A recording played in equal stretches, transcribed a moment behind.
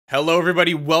Hello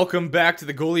everybody, welcome back to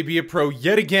the Goalie Be a Pro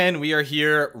yet again. We are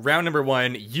here, round number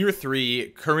 1, year 3,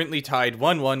 currently tied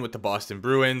 1-1 with the Boston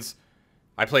Bruins.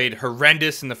 I played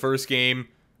horrendous in the first game.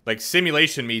 Like,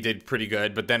 Simulation Me did pretty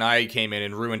good, but then I came in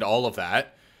and ruined all of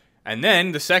that. And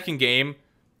then, the second game,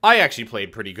 I actually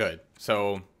played pretty good.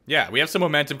 So, yeah, we have some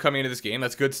momentum coming into this game.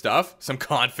 That's good stuff. Some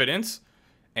confidence.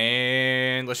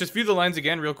 And let's just view the lines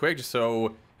again real quick, just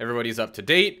so everybody's up to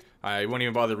date. I won't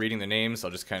even bother reading the names.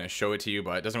 I'll just kind of show it to you,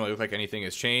 but it doesn't really look like anything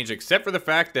has changed, except for the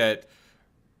fact that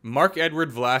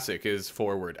Mark-Edward Vlasic is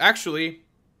forward. Actually,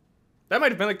 that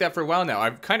might have been like that for a while now. I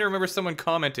kind of remember someone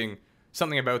commenting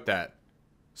something about that.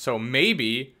 So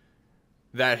maybe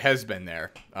that has been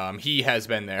there. He has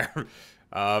been there.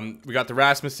 We got the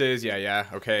Rasmuses. Yeah,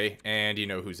 okay. And you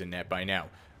know who's in net by now.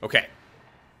 Okay.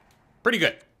 Pretty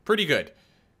good. Pretty good.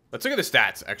 Let's look at the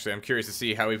stats, actually. I'm curious to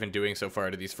see how we've been doing so far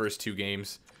to these first two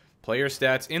games. Player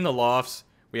stats in the lofts.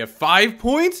 We have 5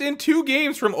 points in 2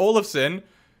 games from Olofsson.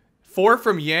 4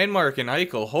 from Janmark and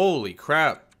Eichel. Holy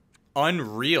crap.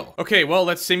 Unreal. Okay, well,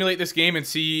 let's simulate this game and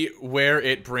see where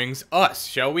it brings us,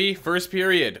 shall we? First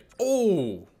period.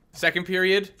 Oh! Second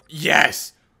period?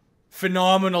 Yes!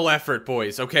 Phenomenal effort,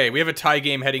 boys. Okay, we have a tie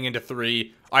game heading into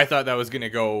 3. I thought that was gonna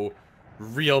go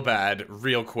real bad,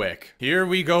 real quick. Here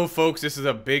we go, folks. This is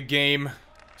a big game.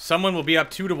 Someone will be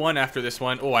up 2-1 after this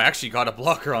one. Oh, I actually got a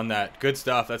blocker on that. Good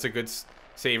stuff. That's a good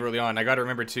save early on. I got to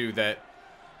remember, too, that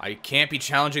I can't be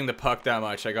challenging the puck that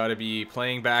much. I got to be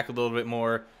playing back a little bit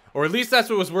more. Or at least that's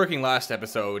what was working last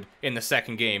episode in the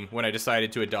second game when I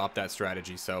decided to adopt that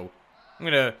strategy. So I'm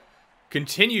going to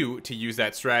continue to use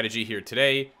that strategy here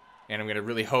today. And I'm going to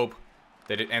really hope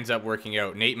that it ends up working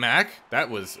out. Nate Mack, that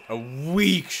was a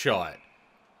weak shot.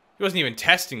 He wasn't even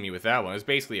testing me with that one. It was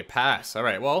basically a pass. All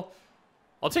right, well,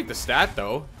 I'll take the stat,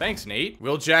 though. Thanks, Nate.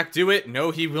 Will Jack do it? No,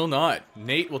 he will not.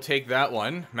 Nate will take that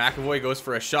one. McAvoy goes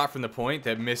for a shot from the point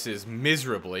that misses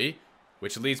miserably,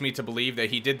 which leads me to believe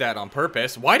that he did that on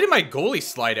purpose. Why did my goalie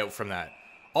slide out from that?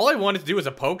 All I wanted to do was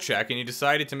a poke check, and he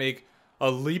decided to make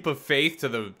a leap of faith to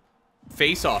the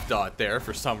face-off dot there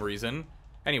for some reason.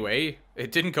 Anyway,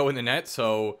 it didn't go in the net,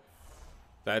 so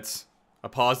that's a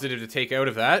positive to take out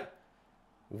of that.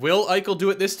 Will Eichel do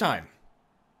it this time?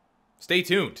 Stay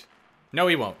tuned. No,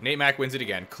 he won't. Nate Mack wins it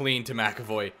again. Clean to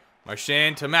McAvoy.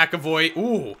 Marchand to McAvoy.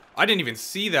 Ooh, I didn't even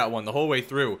see that one the whole way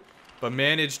through, but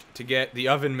managed to get the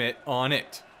oven mitt on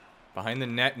it. Behind the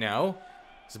net now.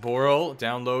 Zboril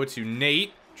down low to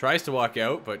Nate. Tries to walk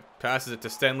out, but passes it to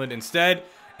Stenlund instead.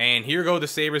 And here go the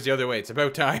Sabres the other way. It's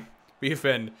about time. We have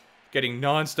been getting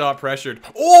non-stop pressured.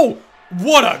 Oh,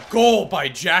 what a goal by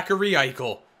Jackery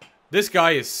Eichel. This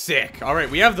guy is sick. All right,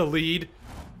 we have the lead.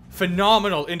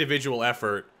 Phenomenal individual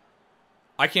effort.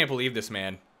 I can't believe this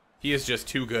man. He is just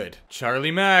too good. Charlie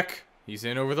Mack. He's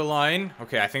in over the line.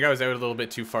 Okay, I think I was out a little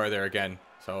bit too far there again.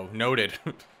 So, noted.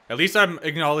 At least I'm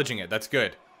acknowledging it. That's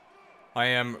good. I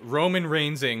am Roman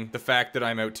Reignsing the fact that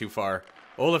I'm out too far.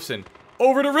 Olofsson.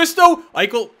 Over to Risto.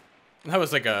 Eichel. That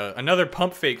was like another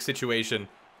pump fake situation.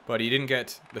 But he didn't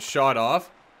get the shot off.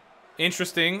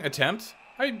 Interesting attempt.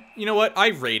 You know what? I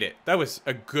rate it. That was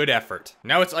a good effort.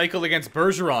 Now it's Eichel against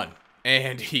Bergeron.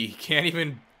 And he can't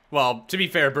even... Well, to be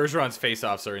fair, Bergeron's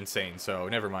face-offs are insane, so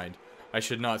never mind. I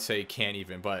should not say can't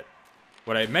even, but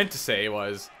what I meant to say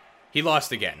was he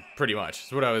lost again, pretty much.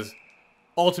 That's what I was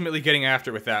ultimately getting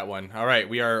after with that one. All right,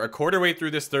 we are a quarter way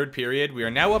through this third period. We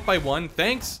are now up by 1,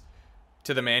 thanks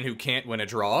to the man who can't win a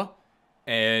draw.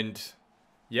 And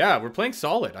yeah, we're playing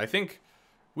solid. I think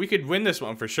we could win this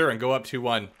one for sure and go up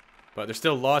 2-1. But there's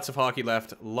still lots of hockey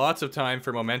left, lots of time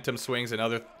for momentum swings and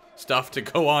other stuff to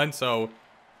go on, so...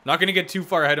 Not going to get too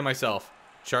far ahead of myself.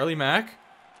 Charlie Mack.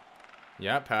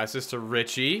 Yeah, passes to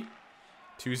Richie.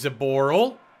 To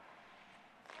Zboril.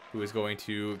 Who is going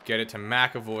to get it to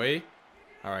McAvoy.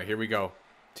 Alright, here we go.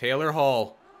 Taylor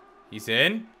Hall. He's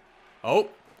in. Oh,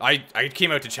 I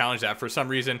came out to challenge that for some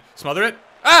reason. Smother it.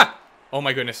 Ah! Oh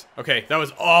my goodness. Okay, that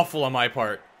was awful on my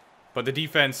part. But the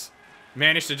defense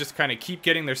managed to just kind of keep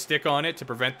getting their stick on it to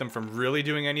prevent them from really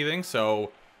doing anything,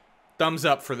 so... Thumbs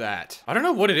up for that. I don't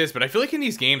know what it is, but I feel like in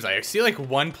these games, I see like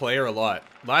one player a lot.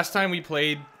 Last time we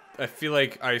played, I feel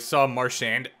like I saw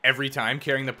Marchand every time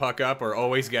carrying the puck up or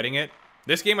always getting it.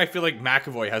 This game, I feel like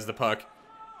McAvoy has the puck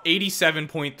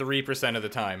 87.3% of the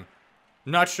time.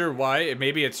 Not sure why.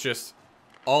 Maybe it's just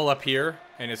all up here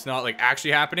and it's not like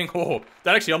actually happening. Oh,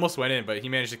 that actually almost went in, but he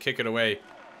managed to kick it away.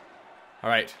 All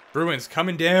right, Bruins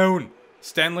coming down.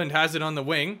 Stenlund has it on the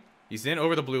wing. He's in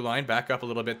over the blue line, back up a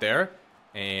little bit there.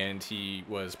 And he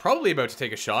was probably about to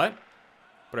take a shot,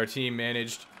 but our team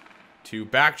managed to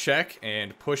back check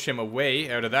and push him away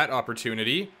out of that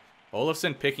opportunity.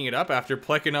 Olofsson picking it up after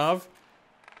Plekhanov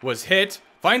was hit.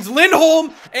 Finds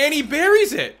Lindholm, and he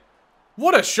buries it.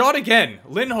 What a shot again.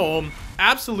 Lindholm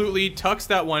absolutely tucks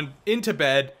that one into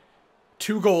bed.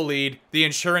 2-goal lead. The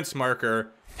insurance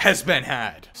marker has been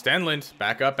had. Stenlund,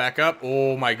 back up, back up.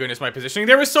 Oh my goodness, my positioning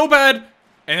there was so bad.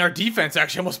 And our defense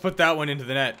actually almost put that one into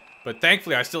the net. But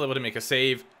thankfully, I was still able to make a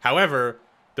save. However,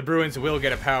 the Bruins will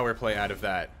get a power play out of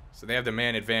that. So they have the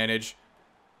man advantage.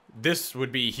 This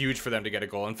would be huge for them to get a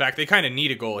goal. In fact, they kind of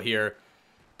need a goal here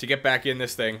to get back in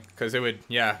this thing. Because it would,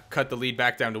 yeah, cut the lead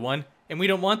back down to 1. And we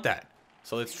don't want that.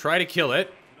 So let's try to kill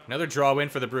it. Another draw win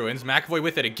for the Bruins. McAvoy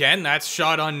with it again. That's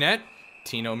shot on net.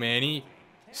 Tino Manny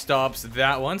stops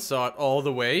that one. Saw it all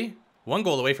the way. 1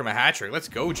 goal away from a hat trick. Let's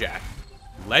go, Jack.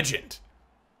 Legend.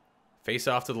 Face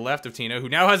off to the left of Tino, who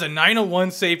now has a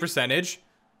 .901 save percentage.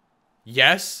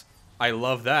 Yes, I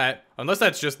love that. Unless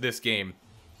that's just this game.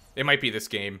 It might be this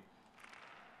game.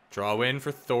 Draw win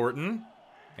for Thornton.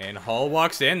 And Hall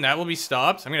walks in. That will be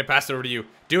stopped. I'm going to pass it over to you.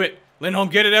 Do it. Lindholm,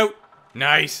 get it out.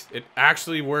 Nice. It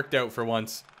actually worked out for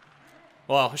once.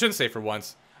 Well, I shouldn't say for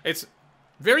once. It's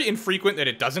very infrequent that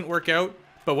it doesn't work out.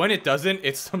 But when it doesn't,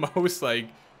 it's the most, like,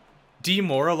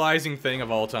 demoralizing thing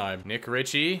of all time. Nick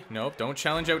Ritchie. Nope, don't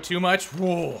challenge out too much.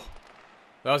 Whoa.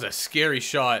 That was a scary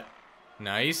shot.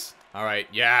 Nice. All right,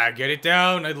 yeah, get it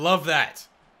down. I love that.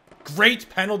 Great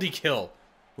penalty kill,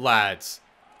 lads.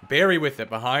 Barry with it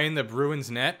behind the Bruins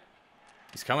net.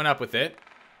 He's coming up with it.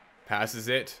 Passes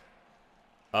it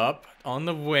up on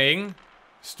the wing.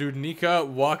 Studnicka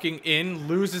walking in,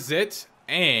 loses it.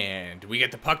 And we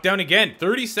get the puck down again.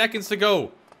 30 seconds to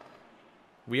go.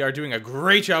 We are doing a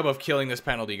great job of killing this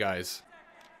penalty, guys.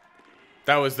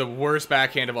 That was the worst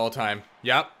backhand of all time.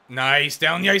 Yep. Nice.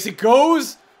 Down the ice it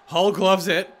goes. Hull gloves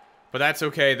it. But that's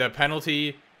okay. The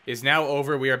penalty is now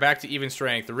over. We are back to even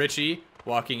strength. Ritchie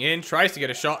walking in. Tries to get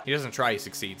a shot. He doesn't try. He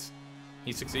succeeds.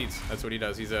 He succeeds. That's what he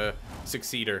does. He's a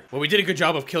succeeder. Well, we did a good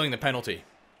job of killing the penalty.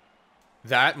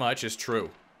 That much is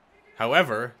true.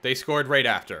 However, they scored right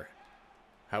after.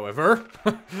 However,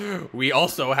 we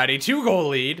also had a 2-goal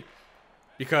lead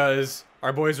because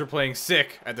our boys were playing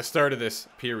sick at the start of this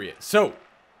period. So,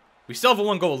 we still have a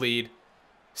 1-goal lead.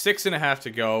 6.5 to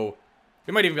go.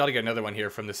 We might even be able to get another one here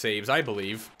from the saves, I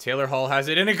believe. Taylor Hall has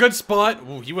it in a good spot.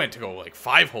 Ooh, he went to go like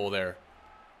 5-hole there.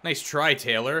 Nice try,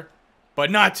 Taylor. But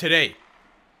not today.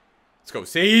 Let's go.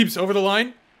 Saves over the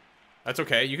line. That's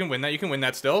okay. You can win that. You can win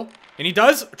that still. And he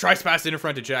does. Tries to pass it in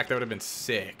front of Jack. That would have been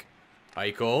sick.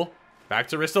 Eichel. Back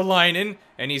to Ristolainen.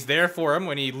 And he's there for him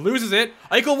when he loses it.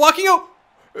 Eichel walking out.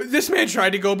 This man tried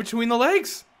to go between the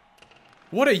legs.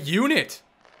 What a unit.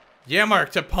 Yamark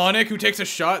to Panik, who takes a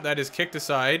shot that is kicked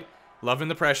aside. Loving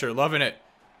the pressure. Loving it.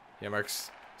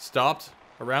 Yamark's stopped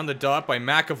around the dot by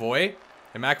McAvoy.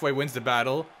 And McAvoy wins the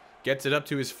battle. Gets it up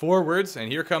to his forwards.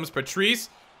 And here comes Patrice.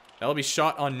 That'll be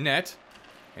shot on net.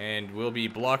 And will be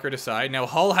blockered aside. Now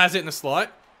Hull has it in the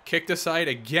slot. Kicked aside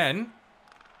again.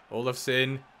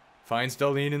 Olofsson finds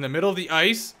Dahlin in the middle of the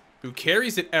ice. Who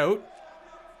carries it out.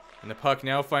 And the puck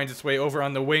now finds its way over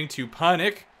on the wing to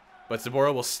Panik. But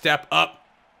Zabora will step up.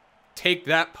 Take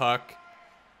that puck.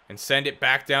 And send it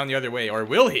back down the other way. Or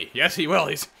will he? Yes, he will.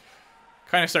 He's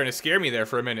kind of starting to scare me there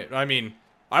for a minute. I mean,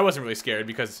 I wasn't really scared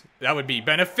because that would be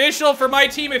beneficial for my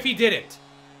team if he didn't.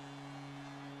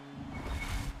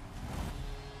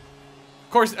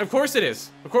 Of course it is.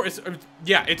 Of course,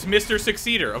 yeah, it's Mr.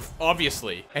 Succeeder,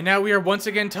 obviously. And now we are once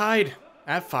again tied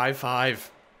at 5-5.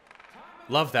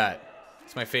 Love that.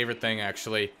 It's my favorite thing,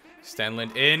 actually.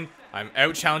 Stenlund in. I'm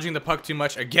out challenging the puck too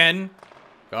much again.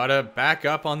 Gotta back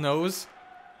up on those.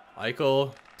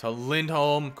 Eichel to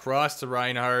Lindholm, cross to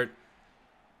Reinhardt.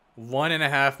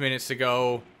 1.5 minutes to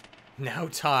go. Now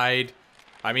tied.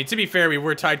 I mean, to be fair, we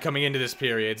were tied coming into this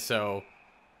period, so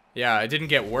yeah, it didn't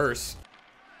get worse.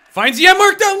 Finds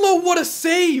Yamark down low. What a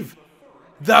save!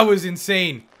 That was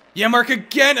insane. Yamark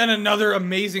again and another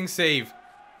amazing save.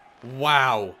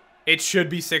 Wow. It should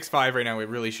be 6-5 right now. It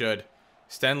really should.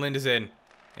 Stenlund is in.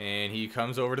 And he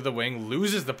comes over to the wing.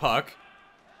 Loses the puck.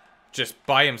 Just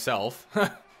by himself.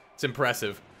 It's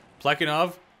impressive.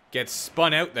 Plekhanov gets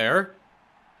spun out there.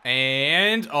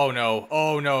 And... oh no.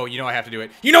 Oh no. You know I have to do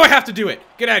it. You know I have to do it!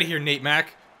 Get out of here, Nate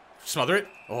Mack. Smother it.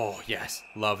 Oh, yes.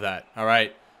 Love that.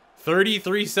 Alright.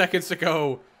 33 seconds to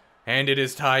go, and it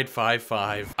is tied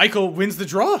 5-5. Eichel wins the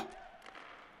draw.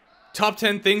 Top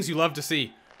 10 things you love to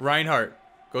see. Reinhardt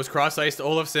goes cross-ice to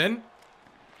Olofsson.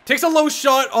 Takes a low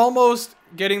shot, almost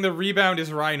getting the rebound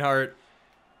is Reinhardt.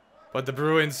 But the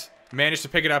Bruins manage to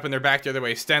pick it up, and they're back the other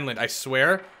way. Stenlund, I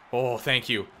swear. Oh, thank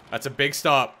you. That's a big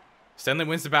stop. Stenlund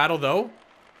wins the battle, though.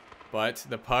 But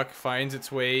the puck finds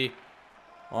its way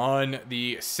on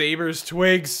the Sabres'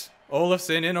 twigs.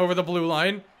 Olofsson in over the blue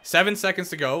line. 7 seconds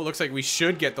to go. Looks like we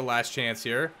should get the last chance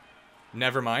here.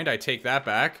 Never mind, I take that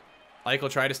back. Eichel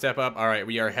tried to step up. All right,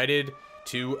 we are headed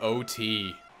to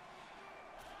OT.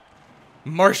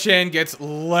 Marchand gets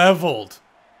leveled.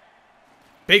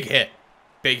 Big hit.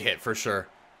 Big hit for sure.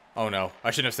 Oh no,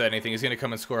 I shouldn't have said anything. He's going to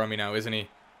come and score on me now, isn't he?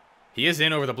 He is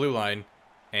in over the blue line.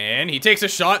 And he takes a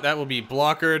shot. That will be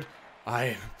blockered. I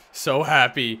am so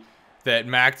happy that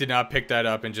Mac did not pick that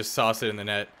up and just sauce it in the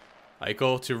net.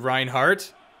 Eichel to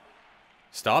Reinhart.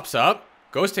 Stops up.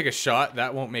 Goes take a shot.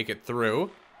 That won't make it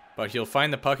through. But he'll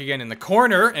find the puck again in the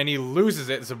corner. And he loses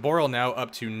it. Zaboral now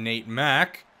up to Nate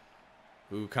Mac,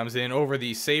 who comes in over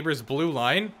the Sabres blue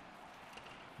line.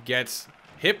 Gets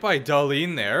hit by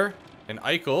Dahlin there. And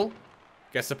Eichel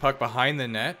gets the puck behind the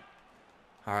net.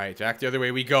 Alright, back the other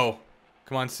way we go.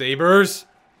 Come on, Sabres.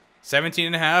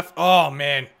 17.5. Oh,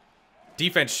 man.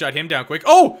 Defense shut him down quick.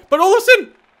 Oh, but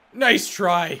Olofsson! Nice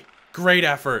try. Great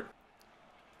effort.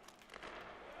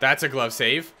 That's a glove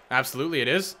save. Absolutely it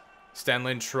is.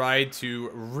 Stenlund tried to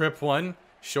rip one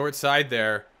short side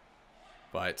there.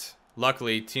 But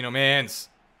luckily, Tino Mans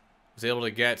was able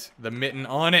to get the mitten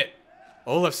on it.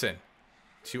 Olofsson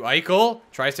to Eichel.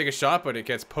 Tries to take a shot, but it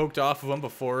gets poked off of him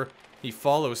before he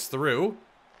follows through.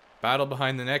 Battle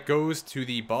behind the net goes to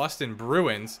the Boston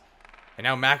Bruins. And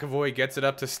now McAvoy gets it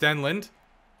up to Stenlund.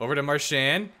 Over to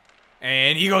Marchand.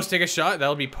 And he goes to take a shot.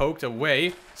 That'll be poked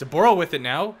away. Zaboral with it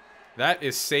now. That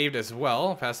is saved as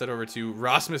well. Pass that over to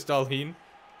Rasmus Dahlin,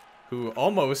 who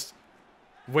almost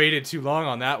waited too long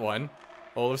on that one.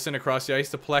 Olofsson across the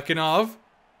ice to Plekhanov.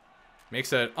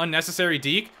 Makes an unnecessary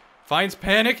deke. Finds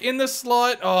panic in the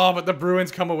slot. Oh, but the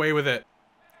Bruins come away with it.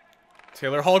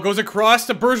 Taylor Hall goes across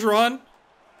to Bergeron.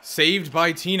 Saved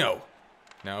by Tino.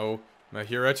 Now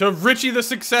Mahira to Richie the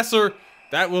successor.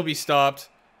 That will be stopped.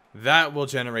 That will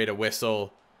generate a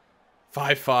whistle.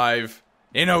 5-5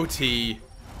 in OT.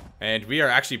 And we are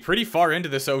actually pretty far into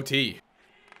this OT.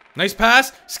 Nice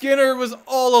pass. Skinner was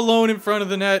all alone in front of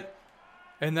the net.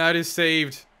 And that is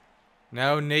saved.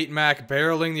 Now Nate Mac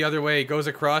barreling the other way. Goes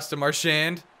across to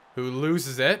Marchand, who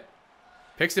loses it.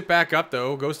 Picks it back up,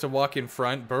 though. Goes to walk in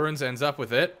front. Burns ends up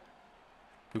with it.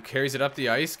 Who carries it up the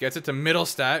ice. Gets it to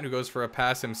Middlestat, who goes for a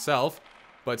pass himself.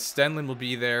 But Stenlund will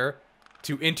be there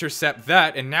to intercept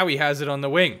that. And now he has it on the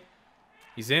wing.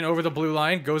 He's in over the blue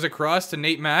line. Goes across to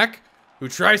Nate Mac, who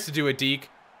tries to do a deke.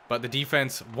 But the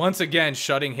defense, once again,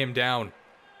 shutting him down.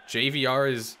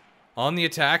 JVR is on the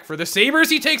attack for the Sabres.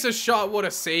 He takes a shot. What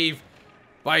a save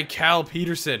by Cal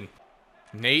Peterson.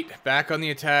 Nate back on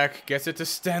the attack. Gets it to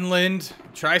Stenlund.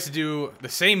 Tries to do the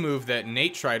same move that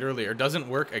Nate tried earlier. Doesn't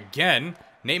work again.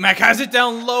 Nate Mac has it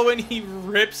down low and he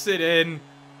rips it in.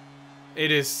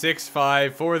 It is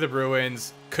 6-5 for the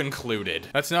Bruins. Concluded.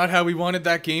 That's not how we wanted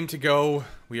that game to go.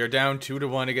 We are down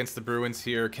 2-1 against the Bruins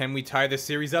here. Can we tie this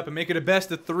series up and make it a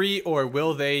best of 3, or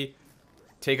will they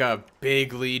take a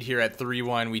big lead here at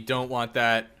 3-1? We don't want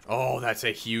that. Oh, that's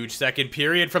a huge second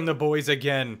period from the boys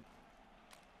again.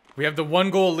 We have the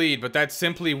 1-goal lead, but that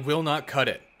simply will not cut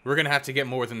it. We're going to have to get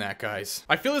more than that, guys.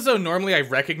 I feel as though normally I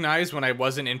recognize when I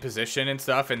wasn't in position and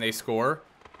stuff and they score.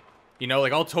 You know,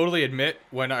 like, I'll totally admit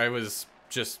when I was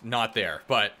just not there.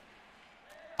 But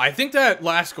I think that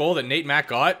last goal that Nate Mac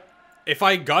got, if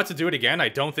I got to do it again, I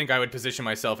don't think I would position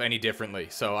myself any differently.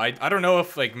 So I don't know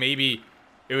if, like, maybe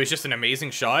it was just an amazing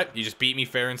shot. You just beat me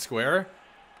fair and square.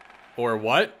 Or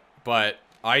what. But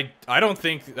I don't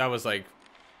think that was, like,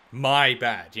 my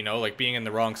bad, you know, like being in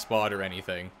the wrong spot or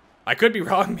anything. I could be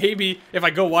wrong. Maybe if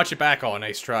I go watch it back, oh,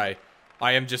 nice try.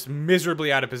 I am just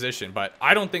miserably out of position, but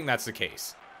I don't think that's the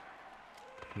case.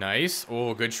 Nice.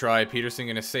 Oh, good try. Peterson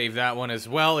going to save that one as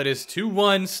well. It is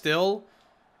 2-1 still,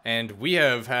 and we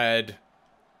have had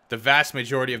the vast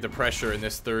majority of the pressure in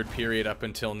this third period up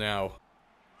until now.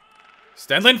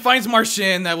 Stenlund finds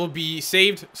Marchand. That will be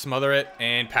saved. Smother it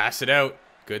and pass it out.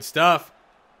 Good stuff.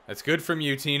 That's good from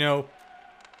you, Tino.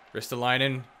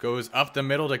 Ristolainen goes up the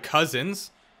middle to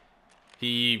Cousins.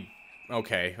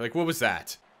 Okay, like, what was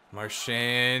that?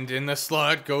 Marchand in the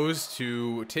slot goes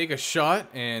to take a shot,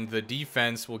 and the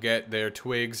defense will get their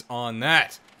twigs on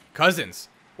that. Cousins.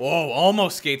 Whoa,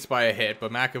 almost skates by a hit,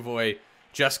 but McAvoy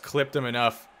just clipped him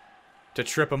enough to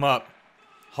trip him up.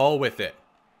 Hall with it.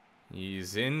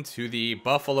 He's into the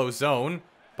Buffalo zone,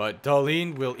 but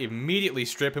Dahlin will immediately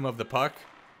strip him of the puck.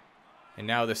 And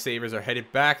now the Sabres are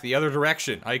headed back the other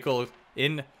direction. Eichel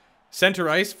in center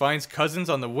ice finds Cousins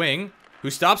on the wing, who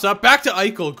stops up. Back to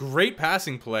Eichel. Great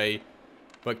passing play,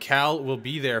 but Cal will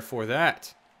be there for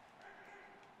that.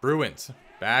 Bruins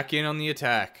back in on the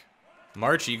attack.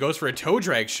 Marchie goes for a toe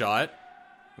drag shot.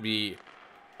 Be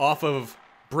off of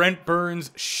Brent Burns'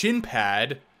 shin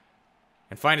pad.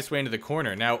 and find its way into the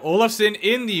corner. Now, Olofsson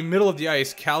in the middle of the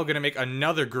ice. Cal gonna make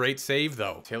another great save,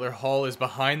 though. Taylor Hall is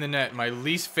behind the net. My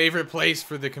least favorite place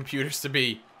for the computers to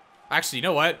be. Actually, you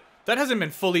know what? That hasn't been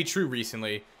fully true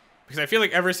recently. Because I feel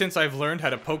like ever since I've learned how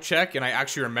to poke check and I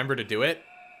actually remember to do it,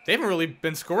 they haven't really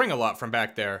been scoring a lot from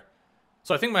back there.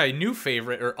 So I think my new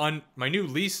favorite, or my new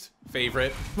least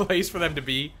favorite place for them to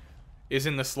be is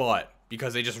in the slot.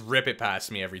 Because they just rip it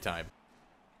past me every time.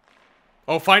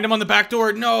 Oh, find him on the back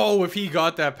door. No, if he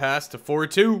got that pass to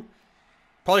 4-2.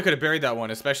 Probably could have buried that one,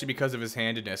 especially because of his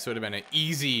handedness. So it would have been an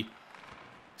easy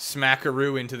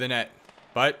smackaroo into the net.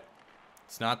 But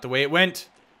it's not the way it went.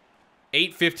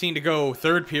 8:15 to go,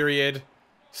 third period.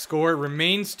 Score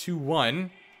remains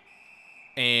 2-1.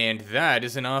 And that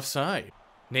is an offside.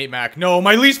 Nate Mack. No,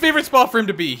 my least favorite spot for him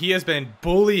to be. He has been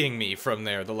bullying me from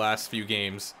there the last few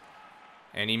games.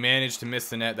 And he managed to miss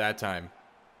the net that time.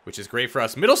 Which is great for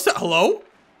us. Hello?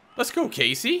 Let's go,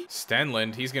 Casey.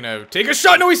 Stenlund, he's gonna take a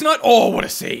shot. No, he's not. Oh, what a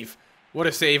save. What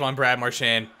a save on Brad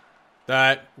Marchand.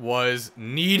 That was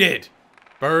needed.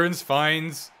 Burns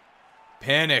finds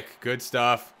Panic. Good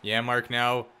stuff. Yamark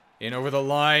now in over the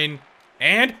line.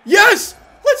 And yes!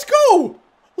 Let's go!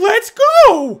 Let's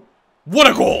go! What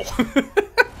a goal!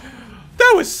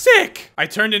 That was sick! I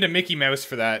turned into Mickey Mouse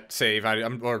for that save.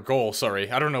 Or goal, sorry.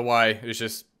 I don't know why. It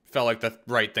just felt like the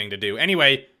right thing to do.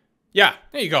 Anyway, yeah,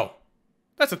 there you go.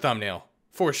 That's a thumbnail.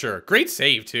 For sure. Great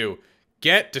save, too.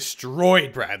 Get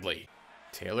destroyed, Bradley.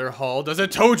 Taylor Hall does a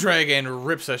toe drag and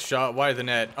rips a shot wide of the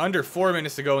net. Under 4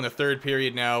 minutes to go in the third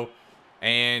period now.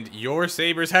 And your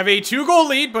Sabres have a 2-goal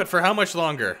lead, but for how much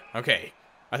longer? Okay.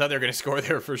 I thought they were going to score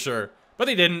there for sure. But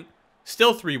they didn't.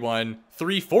 Still 3-1.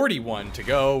 3:41 to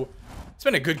go. It's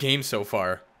been a good game so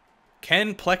far.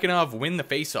 Can Plekhanov win the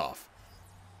faceoff?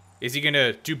 Is he going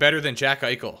to do better than Jack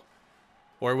Eichel?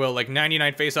 Or will, like,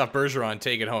 99 faceoff Bergeron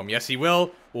take it home? Yes, he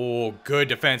will. Oh, good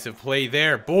defensive play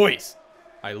there. Boys,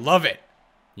 I love it.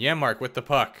 Yamark with the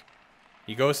puck.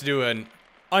 He goes to do an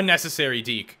unnecessary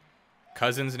deke.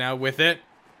 Cousins now with it.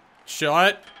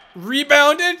 Shot.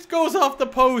 Rebounded. Goes off the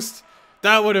post.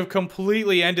 That would have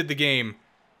completely ended the game.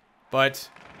 But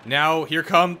now here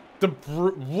come the...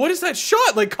 What is that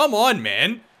shot? Like, come on,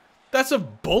 man. That's a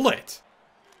bullet.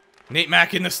 Nate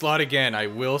Mack in the slot again. I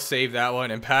will save that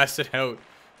one and pass it out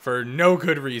for no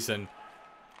good reason.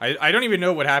 I don't even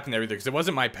know what happened there either, because it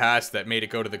wasn't my pass that made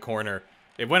it go to the corner.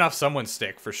 It went off someone's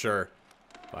stick for sure.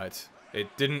 But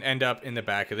it didn't end up in the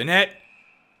back of the net,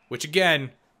 which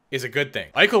again is a good thing.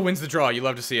 Eichel wins the draw. You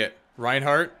love to see it.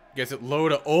 Reinhart gets it low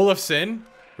to Olofsson,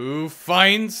 who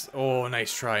finds... Oh,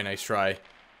 nice try, nice try.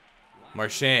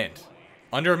 Marchand.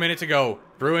 Under a minute to go.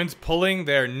 Bruins pulling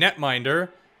their netminder.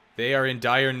 They are in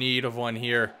dire need of one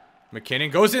here.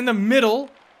 McKinnon goes in the middle.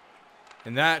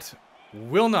 And that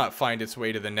will not find its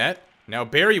way to the net. Now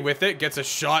Barry with it. Gets a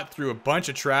shot through a bunch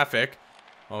of traffic.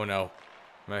 Oh no.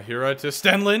 Mahira to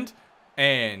Stenlund.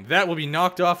 And that will be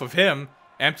knocked off of him.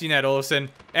 Empty net, Olofsson.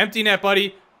 Empty net,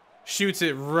 buddy. Shoots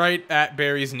it right at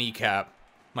Barry's kneecap.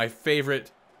 My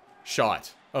favorite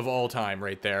shot of all time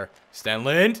right there.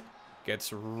 Stenlund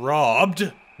gets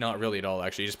robbed. Not really at all,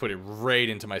 actually. He just put it right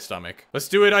into my stomach. Let's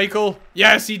do it, Eichel.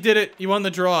 Yes, he did it. He won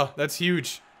the draw. That's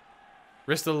huge.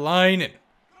 Ristolainen.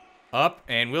 Up.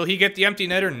 And will he get the empty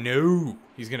netter? No.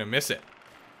 He's going to miss it.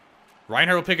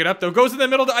 Reinhart will pick it up, though. Goes in the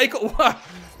middle to Eichel.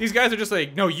 These guys are just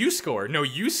like, no, you score. No,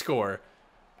 you score.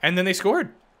 And then they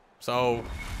scored. So,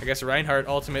 I guess Reinhart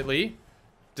ultimately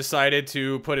decided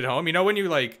to put it home. You know when you,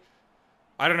 like...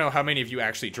 I don't know how many of you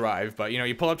actually drive, but, you know,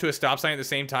 you pull up to a stop sign at the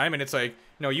same time, and it's like,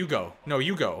 no, you go. No,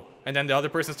 you go. And then the other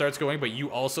person starts going, but you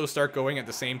also start going at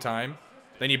the same time.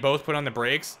 Then you both put on the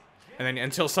brakes, and then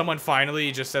until someone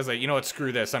finally just says, like, you know what,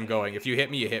 screw this, I'm going. If you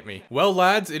hit me, you hit me. Well,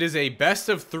 lads, it is a best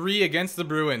of 3 against the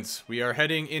Bruins. We are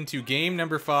heading into game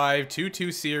number 5,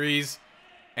 2-2 series,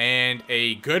 and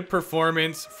a good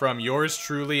performance from yours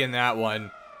truly in that one.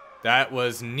 That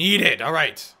was needed. All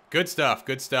right. Good stuff.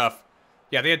 Good stuff.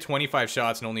 Yeah, they had 25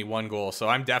 shots and only 1 goal, so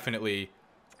I'm definitely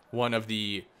one of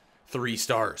the 3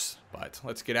 stars. But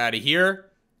let's get out of here,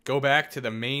 go back to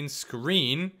the main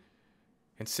screen,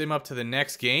 and sim up to the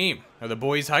next game. Are the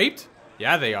boys hyped?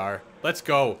 Yeah, they are. Let's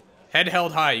go. Head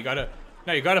held high. You gotta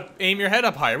aim your head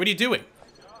up higher. What are you doing?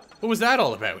 What was that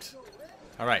all about?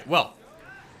 All right, well,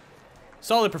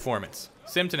 solid performance.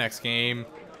 Sim to next game,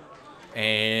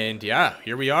 and yeah,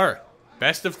 here we are.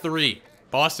 Best of 3.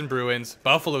 Boston Bruins,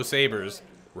 Buffalo Sabres,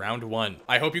 round 1.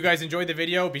 I hope you guys enjoyed the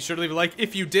video. Be sure to leave a like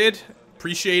if you did.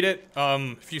 Appreciate it.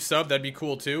 If you sub, that'd be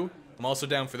cool too. I'm also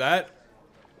down for that.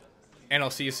 And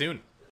I'll see you soon.